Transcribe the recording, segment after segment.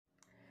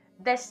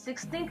There's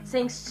 16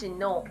 things to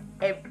know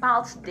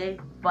about the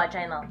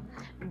vagina.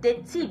 The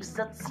tips,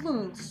 the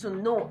things to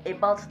know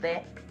about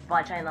the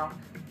vagina.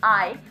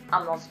 I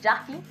am Nurse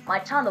Jackie. My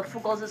channel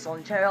focuses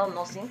on general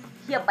nursing,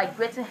 hereby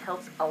creating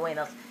health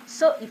awareness.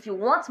 So if you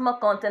want more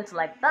content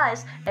like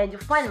this and you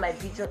find my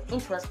video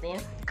interesting,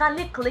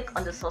 kindly click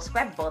on the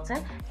subscribe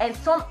button and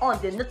turn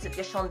on the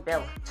notification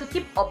bell to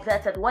keep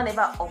updated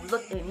whenever I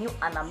upload a new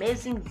and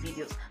amazing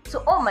videos. To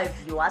all my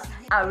viewers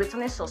and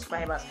returning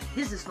subscribers,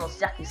 this is Nurse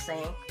Jackie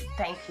saying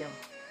thank you.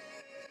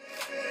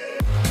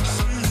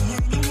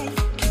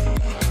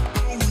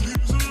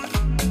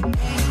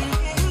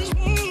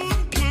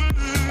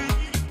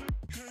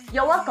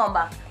 You're welcome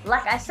back.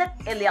 Like I said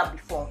earlier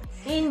before,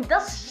 in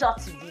this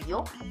short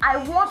video, I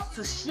want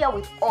to share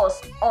with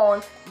us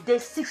on the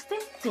 16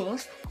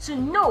 things to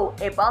know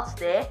about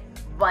the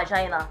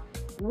vagina.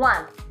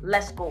 1.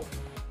 Let's go.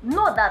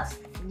 Know that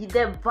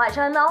the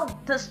vaginal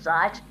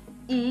discharge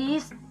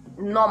is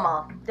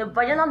normal. The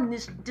vaginal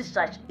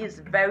discharge is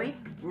very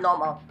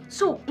normal.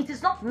 2. It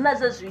is not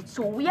necessary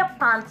to wear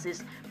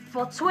panties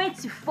for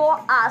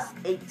 24 hours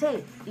a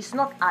day. It's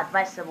not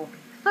advisable.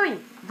 3.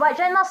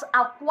 Vaginas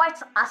are quite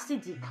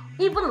acidic,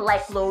 even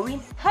like chlorine,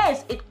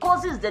 hence it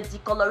causes the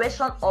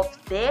discoloration of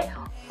the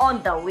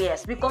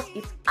underwears because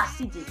it's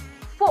acidic.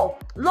 4.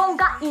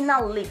 Longer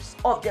inner lips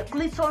of the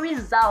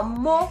clitoris are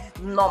more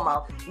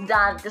normal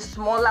than the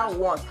smaller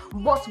ones,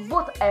 but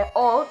both are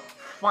all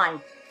fine.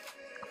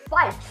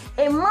 5.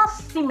 A man's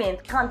semen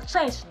can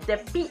change the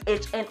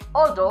pH and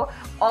odor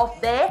of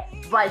the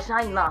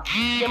vagina.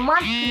 The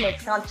man's semen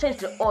can change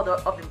the odor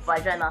of the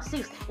vagina.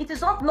 6. It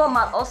is not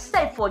normal or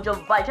safe for your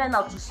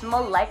vagina to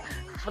smell like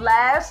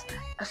flares,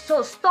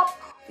 so stop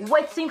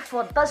waiting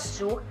for this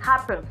to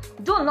happen.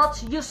 Do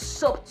not use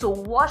soap to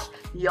wash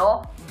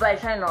your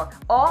vagina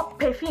or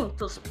perfume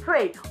to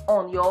spray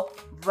on your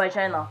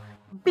vagina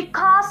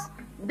because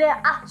they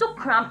are too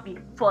crampy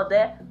for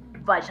the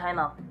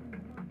vagina.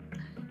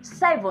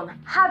 7.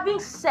 Having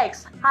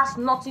sex has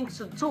nothing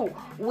to do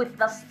with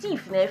the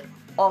stiffness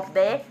of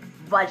the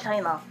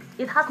vagina.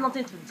 It has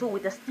nothing to do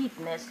with the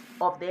stiffness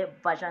of the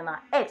vagina.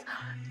 8.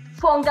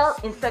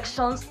 Fungal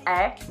infections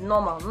are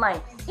normal.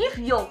 9. If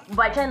your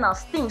vagina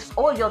stinks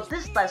or your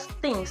distal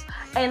stinks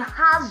and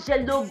has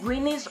yellow,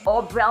 greenish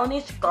or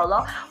brownish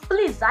color,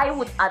 please, I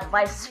would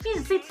advise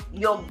visit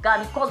your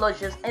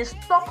gynecologist and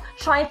stop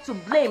trying to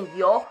blame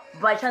your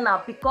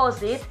vagina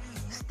because it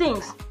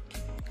stinks.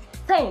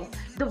 10.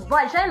 The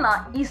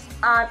vagina is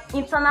an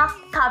internal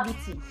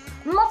cavity,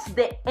 not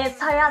the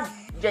entire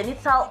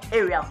genital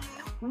area.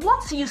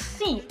 What you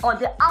see on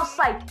the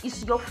outside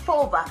is your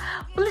vulva.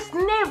 Please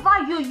never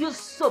you use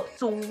soap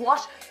to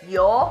wash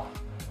your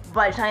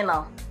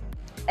vagina.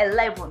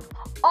 11.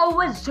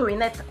 Always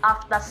urinate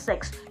after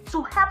sex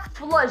to help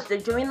flush the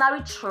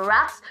urinary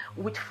tract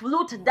with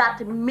fluid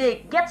that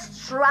may get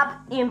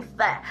trapped in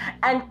there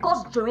and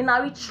cause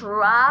urinary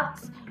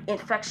tract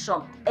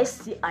infection,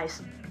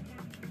 STIs.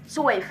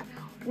 12.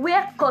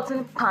 Wear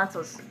cotton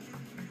panties.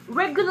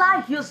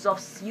 Regular use of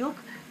silk,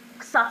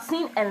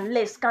 satin and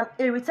lace can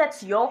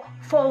irritate your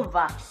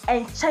vulva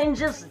and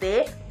changes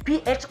the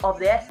pH of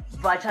the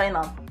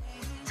vagina.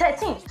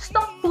 13.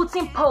 Stop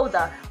putting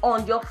powder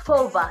on your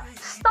vulva.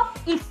 Stop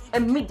it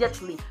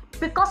immediately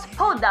because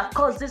powder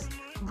causes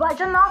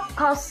vaginal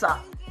cancer.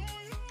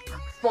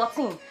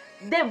 14.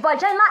 The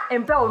vaginal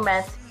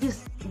environment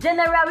is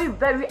generally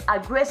very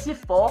aggressive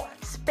for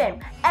sperm,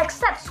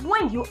 except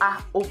when you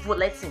are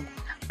ovulating,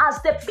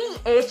 as the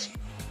pH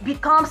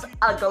becomes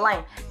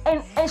alkaline,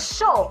 and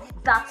ensure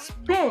that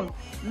sperm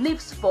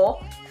lives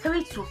for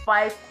 3 to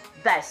 5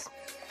 days.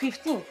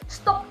 15.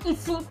 Stop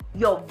eating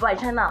your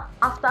vagina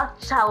after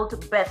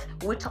childbirth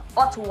with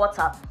hot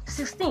water.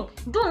 16.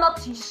 Do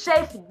not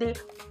shave the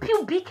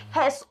pubic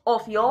hairs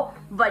of your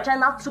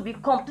vagina to be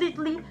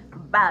completely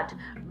bald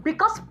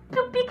because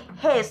pubic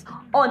hairs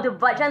on the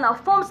vagina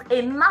forms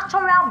a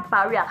natural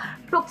barrier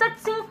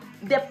protecting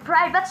the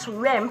private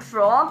realm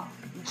from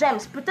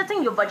germs,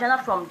 protecting your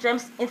vagina from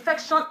germs,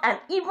 infection, and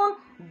even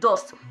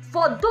dust.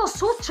 For those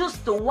who choose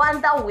to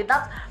wander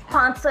without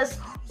panties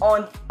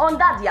on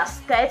under their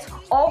skirt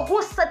or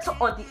who sit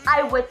on the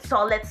highway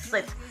toilet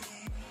seat,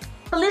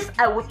 please,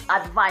 I would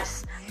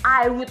advise,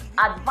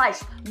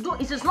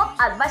 it is not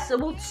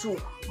advisable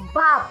to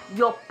barb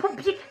your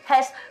pubic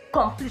hairs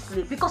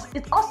completely because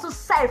it also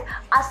serves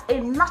as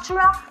a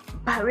natural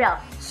barrier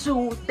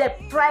to the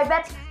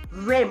private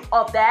realm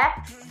of the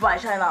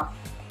vagina.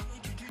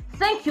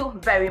 Thank you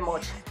very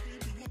much.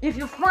 If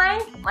you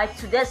find my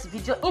today's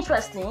video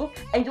interesting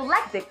and you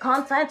like the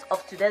content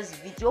of today's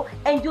video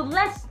and you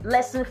learned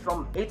lesson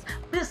from it,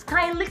 please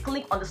kindly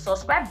click on the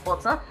subscribe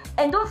button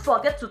and don't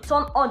forget to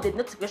turn on the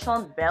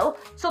notification bell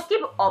to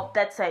keep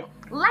updated.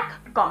 Like,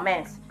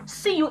 comment.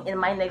 See you in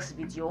my next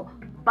video.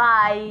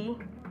 Bye.